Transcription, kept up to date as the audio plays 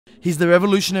He's the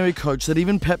revolutionary coach that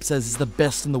even Pep says is the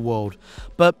best in the world.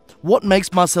 But what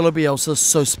makes Marcelo Bielsa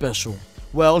so special?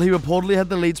 Well, he reportedly had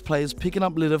the Leeds players picking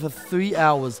up litter for 3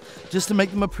 hours just to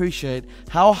make them appreciate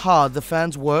how hard the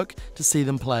fans work to see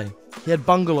them play. He had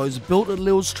bungalows built at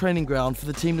Lille's training ground for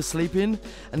the team to sleep in,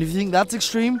 and if you think that's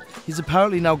extreme, he's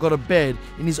apparently now got a bed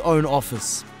in his own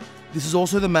office. This is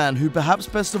also the man who, perhaps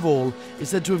best of all, is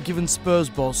said to have given Spurs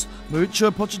boss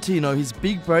Mauricio Pochettino his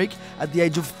big break at the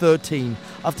age of 13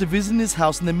 after visiting his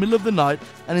house in the middle of the night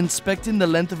and inspecting the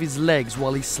length of his legs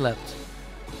while he slept.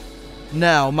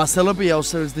 Now, Marcelo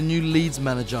Bielsa is the new Leeds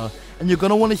manager, and you're going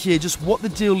to want to hear just what the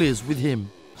deal is with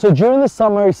him. So during the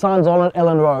summer he signs on at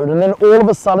Elland Road, and then all of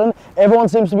a sudden everyone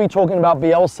seems to be talking about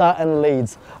Bielsa and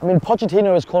Leeds. I mean,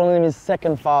 Pochettino is calling him his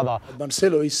second father.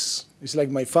 Marcelo is like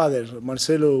my father.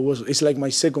 Marcelo is like my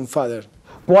second father.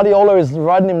 Guardiola is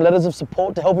writing him letters of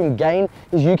support to help him gain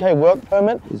his UK work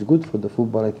permit. It's good for the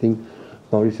football. I think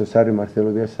Mauricio Sarri,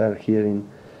 Marcelo Bielsa here in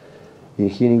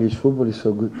English football is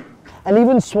so good. And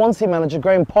even Swansea manager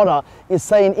Graham Potter is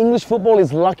saying English football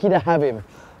is lucky to have him.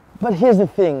 But here's the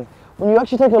thing, when you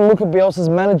actually take a look at Bielsa's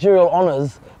managerial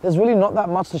honours, there's really not that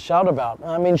much to shout about.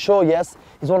 I mean, sure, yes,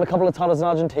 he's won a couple of titles in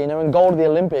Argentina and gold at the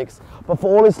Olympics, but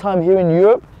for all his time here in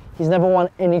Europe, he's never won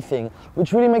anything,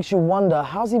 which really makes you wonder,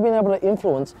 how's he been able to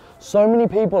influence so many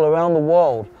people around the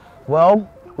world? Well,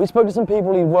 we spoke to some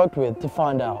people he worked with to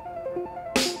find out.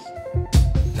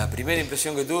 La primera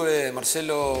impresión que tuve de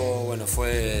Marcelo, bueno,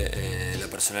 fue la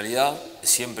personalidad.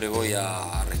 Siempre voy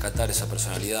a rescatar esa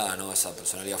personalidad, ¿no? Esa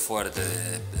personalidad fuerte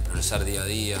de progresar día a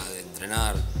día, de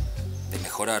entrenar, de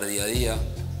mejorar día a día,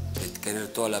 de querer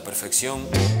toda la perfección.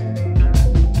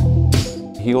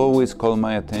 He always called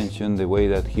my attention the way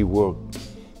that he worked.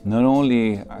 Not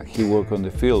only he worked on the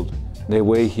field, the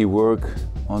way he worked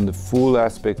on the full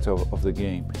aspect of the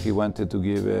game. He wanted to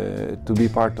be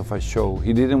part of a show.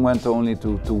 He didn't want only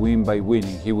to win by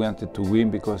winning. He wanted to win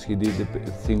because he did the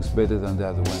things better than the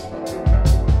other one.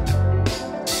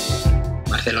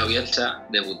 Marcelo Bielsa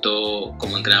debutó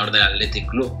como entrenador del Athletic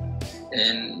Club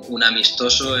en un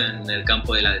amistoso en el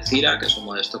campo de la Alcira, que es un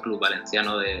modesto club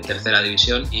valenciano de tercera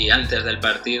división, y antes del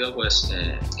partido pues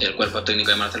el cuerpo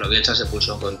técnico de Marcelo Bielsa se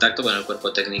puso en contacto con el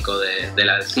cuerpo técnico de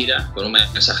la Alcira con un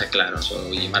mensaje claro: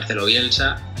 soy Marcelo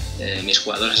Bielsa, mis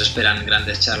jugadores esperan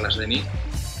grandes charlas de mí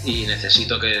y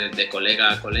necesito que de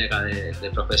colega a colega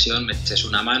de profesión me eches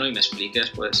una mano y me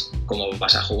expliques pues cómo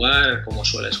vas a jugar, cómo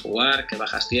sueles jugar, qué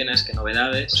bajas tienes, qué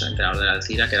novedades. El entrenador de la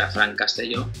Alcira, que era Fran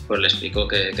Castelló, pues le explicó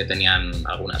que tenían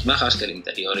algunas bajas, que el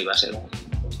interior iba a ser un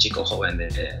chico joven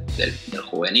del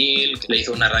juvenil. Le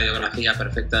hizo una radiografía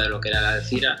perfecta de lo que era la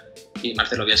Alcira y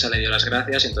Marcelo Bielsa le dio las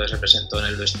gracias y entonces se presentó en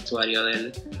el vestuario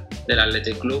del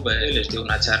Athletic Club, les dio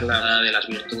una charla de las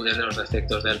virtudes, de los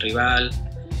defectos del rival.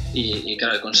 Y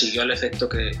claro, consiguió el efecto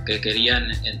que querían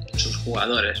en sus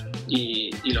jugadores y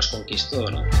los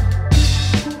conquistó, ¿no?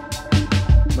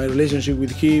 My relationship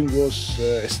with him was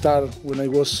start when I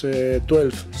was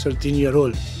 12, 13 years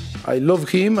old. I love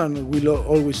him and we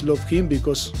always love him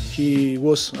because he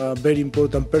was a very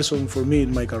important person for me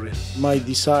in my career. My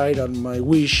desire and my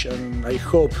wish, and I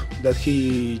hope that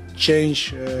he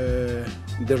changed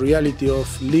the reality of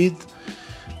Leeds,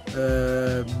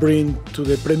 bring to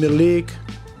the Premier League,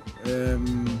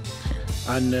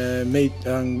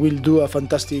 and will do a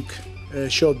fantastic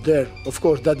job there. Of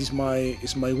course, that is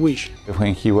my wish.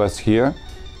 When he was here,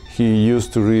 he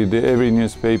used to read every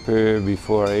newspaper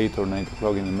before 8 or 9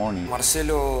 o'clock in the morning.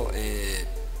 Marcelo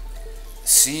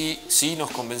sí nos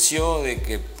convenció de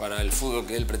que para el fútbol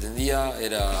que él pretendía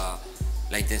era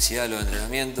la intensidad de los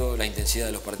entrenamientos, la intensidad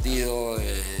de los partidos,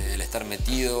 el estar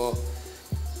metido.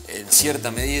 En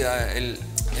cierta medida, él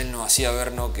nos hacía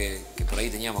vernos que por ahí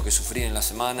teníamos que sufrir en la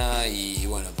semana y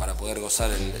bueno, para poder gozar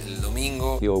el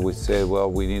domingo. He always said, well,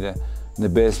 we need the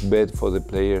best bed for the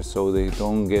players so they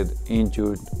don't get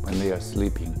injured when they are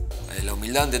sleeping. La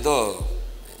humildad ante todo.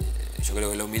 Yo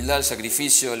creo que la humildad, el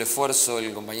sacrificio, el esfuerzo,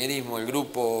 el compañerismo, el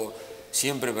grupo,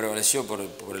 siempre prevaleció por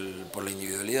las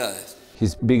individualidades.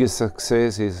 His biggest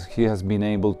success is he has been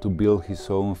able to build his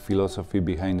own philosophy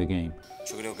behind the game.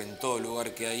 Yo creo que en todo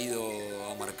lugar que ha ido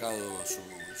ha marcado su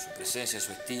presencia,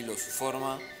 su estilo, su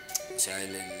forma. O sea,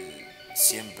 él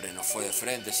siempre nos fue de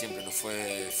frente, siempre nos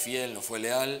fue fiel, nos fue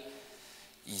leal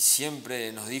y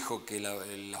siempre nos dijo que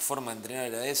la forma de entrenar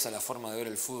era esa, la forma de ver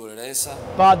el fútbol era esa.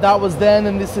 But that was then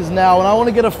and this is now, and I want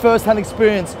to get a first-hand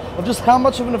experience of just how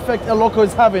much of an effect El Loco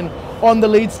is having on the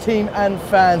Leeds team and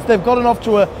fans. They've gotten off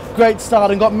to a great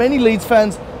start and got many Leeds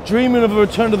fans dreaming of a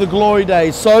return to the glory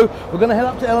days. So we're going to head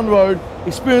up to Elland Road,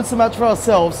 experience the match for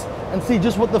ourselves and see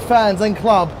just what the fans and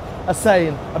club are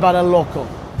saying about El Loco.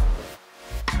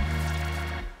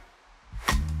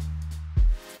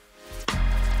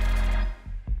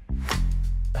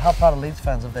 how proud are Leeds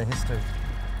fans of their history?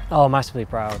 Oh, massively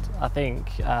proud. I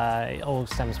think it all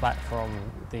stems back from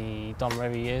the Don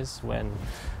Revie years when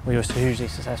we were hugely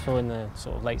successful in the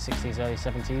sort of late 60s, early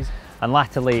 70s. And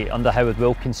latterly under Howard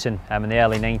Wilkinson in the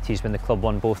early 90s when the club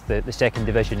won both the second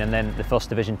division and then the first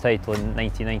division title in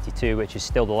 1992, which is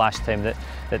still the last time that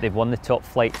they've won the top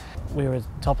flight. We were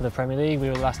top of the Premier League. We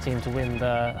were the last team to win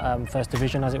the first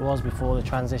division as it was before the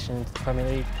transition into the Premier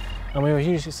League. And we were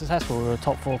hugely successful. We were a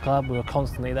top 4 club. We were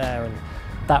constantly there. And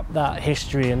that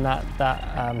history and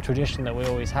that tradition that we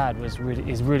always had is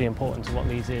really important to what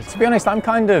Leeds is. To be honest, I'm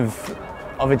kind of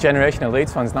a generation of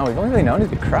Leeds fans now. We've only really known it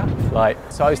as a bit crap.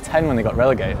 So I was 10 when they got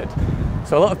relegated.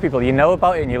 So a lot of people, you know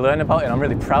about it and you learn about it, and I'm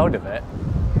really proud of it.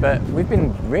 But we've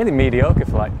been really mediocre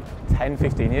for like 10,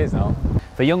 15 years now.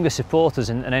 For younger supporters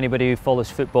and anybody who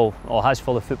follows football or has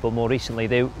followed football more recently,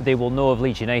 they will know of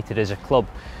Leeds United as a club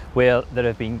where there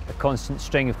have been a constant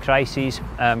string of crises,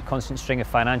 constant string of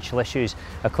financial issues,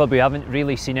 a club who haven't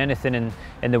really seen anything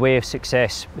in the way of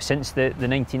success since the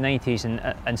 1990s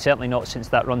and certainly not since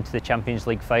that run to the Champions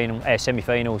League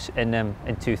semi-finals in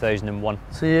 2001.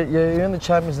 So you're in the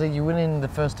Champions League, you're winning the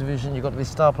first division, you've got these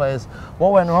star players.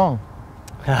 What went wrong?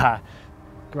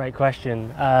 Great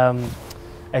question.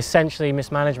 Essentially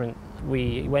mismanagement.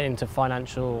 We went into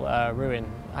financial ruin.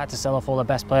 I had to sell off all the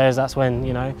best players. That's when,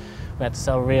 you know, we had to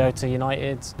sell Rio to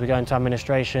United. We go into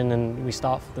administration and we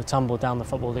start the tumble down the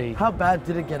Football League. How bad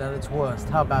did it get at its worst?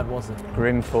 How bad was it?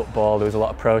 Grim football, there was a lot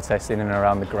of protesting in and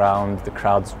around the ground, the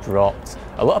crowds dropped.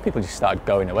 A lot of people just started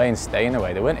going away and staying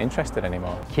away. They weren't interested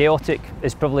anymore. Chaotic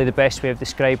is probably the best way of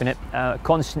describing it.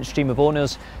 Constant stream of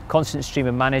owners, constant stream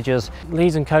of managers.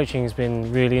 Leeds and coaching has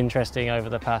been really interesting over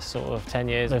the past sort of 10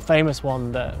 years. The famous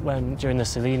one that during the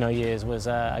Celino years was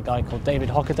a guy called David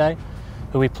Hockaday,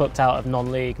 who we plucked out of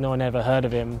non-league. No one ever heard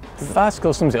of him.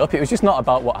 Farcical sums it up. It was just not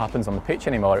about what happens on the pitch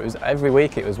anymore. It was every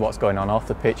week it was what's going on off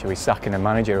the pitch. Are we sacking a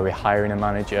manager? Are we hiring a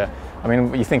manager? I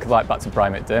mean, you think like back to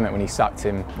Brian McDermott when he sacked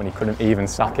him, when he couldn't even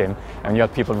sack him, and you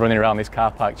had people running around this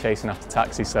car park chasing after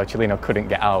taxis so Celino couldn't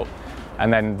get out.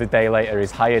 And then the day later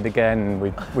he's hired again, and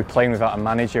we're playing without a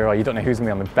manager, or you don't know who's going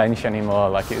to be on the bench anymore.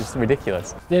 Like, it was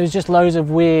ridiculous. There was just loads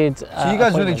of weird So you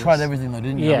guys really tried everything though,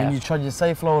 didn't you? Yeah. I mean, you tried your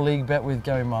safe lower league bet with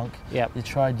Gary Monk. Yep. You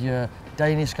tried your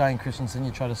Danish guy in Christensen. You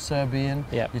tried a Serbian.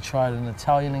 Yep. You tried an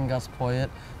Italian in Gus Poyet.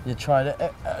 You tried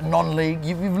a non-league.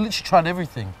 You've literally tried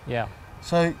everything. Yeah.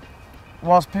 So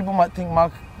whilst people might think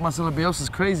Marcelo Bielsa is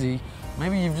crazy,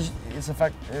 maybe it's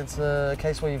a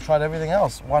case where you've tried everything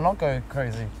else. Why not go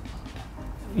crazy?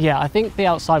 Yeah, I think the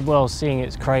outside world's seeing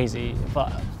it's crazy, but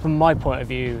from my point of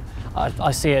view,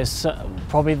 I see it as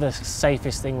probably the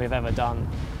safest thing we've ever done.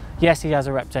 Yes, he has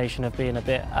a reputation of being a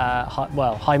bit,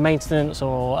 high maintenance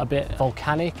or a bit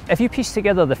volcanic. If you piece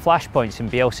together the flashpoints in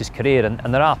Bielsa's career,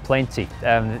 and there are plenty,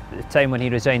 the time when he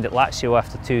resigned at Lazio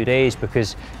after 2 days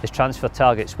because his transfer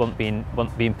targets weren't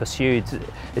being pursued,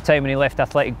 the time when he left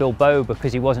Athletic Bilbao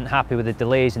because he wasn't happy with the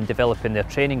delays in developing their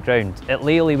training ground. At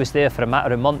Lille he was there for a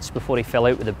matter of months before he fell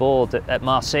out with the board. At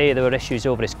Marseille there were issues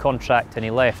over his contract and he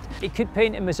left. It could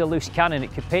paint him as a loose cannon,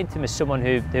 it could paint him as someone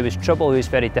who there was trouble, who was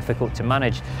very difficult to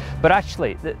manage. But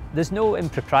actually, there's no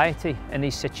impropriety in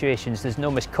these situations, there's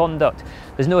no misconduct,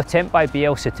 there's no attempt by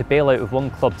Bielsa to bail out of one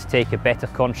club to take a better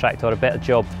contract or a better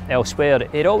job elsewhere.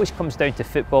 It always comes down to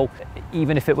football,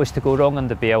 even if it was to go wrong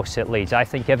under Bielsa at Leeds. I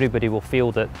think everybody will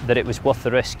feel that it was worth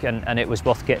the risk and it was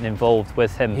worth getting involved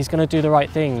with him. He's going to do the right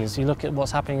things. You look at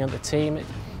what's happening at the team,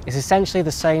 it's essentially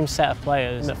the same set of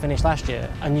players that finished last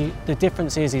year, and the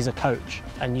difference is he's a coach,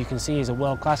 and you can see he's a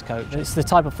world-class coach. It's the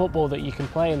type of football that you can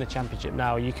play in the Championship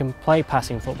now. You can play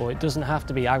passing football. It doesn't have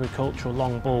to be agricultural,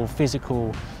 long ball,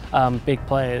 physical, big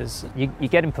players. You're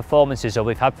getting performances, or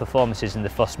we've had performances in the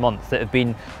first month that have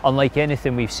been unlike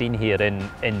anything we've seen here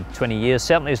in 20 years,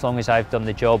 certainly as long as I've done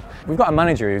the job. We've got a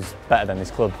manager who's better than this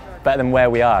club. Better than where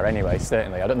we are anyway,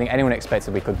 certainly. I don't think anyone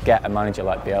expected we could get a manager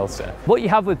like Bielsa. What you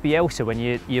have with Bielsa when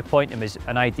you appoint him is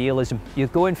an idealism. You're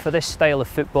going for this style of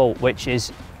football which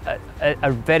is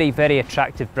a very, very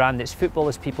attractive brand. It's football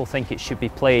as people think it should be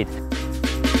played.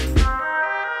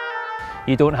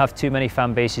 You don't have too many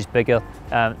fan bases bigger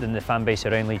than the fan base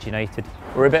around Leeds United.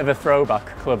 We're a bit of a throwback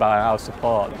club, our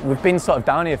support. We've been sort of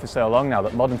down here for so long now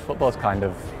that modern football's kind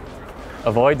of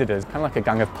avoided us, kind of like a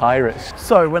gang of pirates.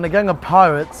 So when a gang of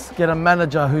pirates get a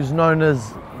manager who's known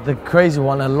as the crazy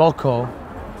one, a Loco,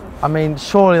 I mean,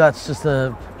 surely that's just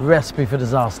a recipe for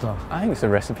disaster. I think it's a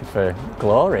recipe for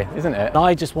glory, isn't it?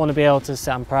 I just want to be able to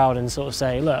stand proud and sort of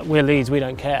say, look, we're Leeds, we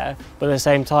don't care, but at the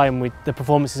same time, the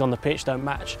performances on the pitch don't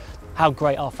match how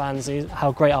great our fans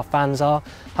are,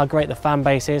 how great the fan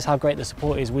base is, how great the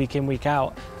support is week in, week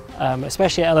out.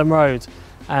 Especially at Elland Road,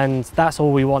 And that's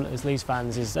all we want as Leeds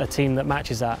fans, is a team that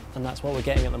matches that, and that's what we're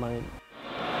getting at the moment.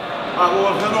 Well,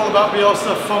 I've heard all about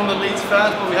Bielsa from the Leeds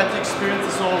fans, but we had to experience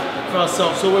this all for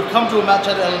ourselves. So we've come to a match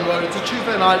at Elland Road. It's a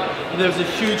Tuesday night, and there's a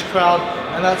huge crowd,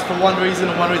 and that's for one reason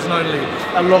and one reason only: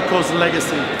 Loco's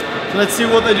legacy. So let's see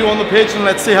what they do on the pitch, and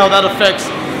let's see how that affects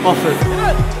off it.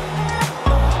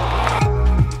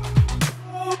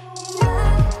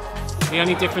 The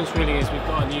only difference really is we've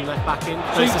got a new left back in.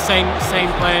 So it's the same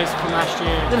players from last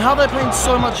year. Then how are they playing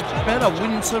so much better,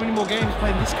 winning so many more games,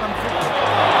 playing this kind of football?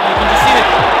 You can just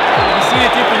see the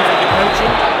difference with the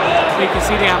coaching. You can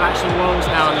see they have actual roles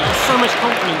now, and there's so much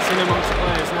confidence in amongst the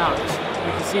players now.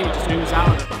 You can see it just ooze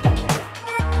out of them.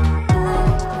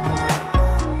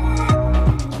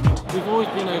 We've always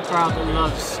been a crowd that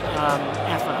loves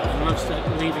effort and loves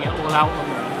leaving it all out on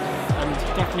them. And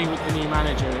definitely with the new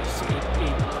manager,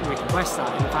 he requests that.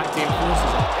 In fact, he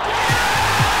enforces it.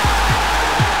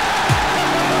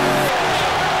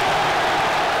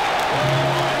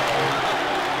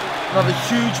 Another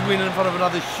huge win in front of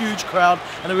another huge crowd,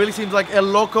 and it really seems like El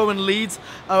Loco and Leeds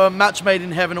are a match made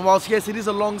in heaven. And whilst yes, it is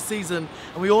a long season,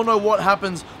 and we all know what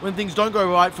happens when things don't go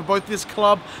right for both this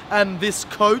club and this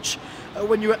coach,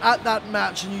 when you were at that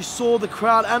match and you saw the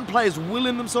crowd and players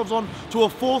willing themselves on to a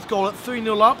fourth goal at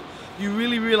 3-0 up, you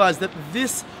really realise that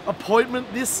this appointment,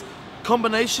 this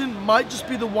combination might just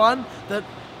be the one that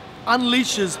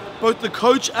unleashes both the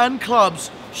coach and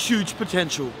club's huge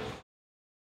potential.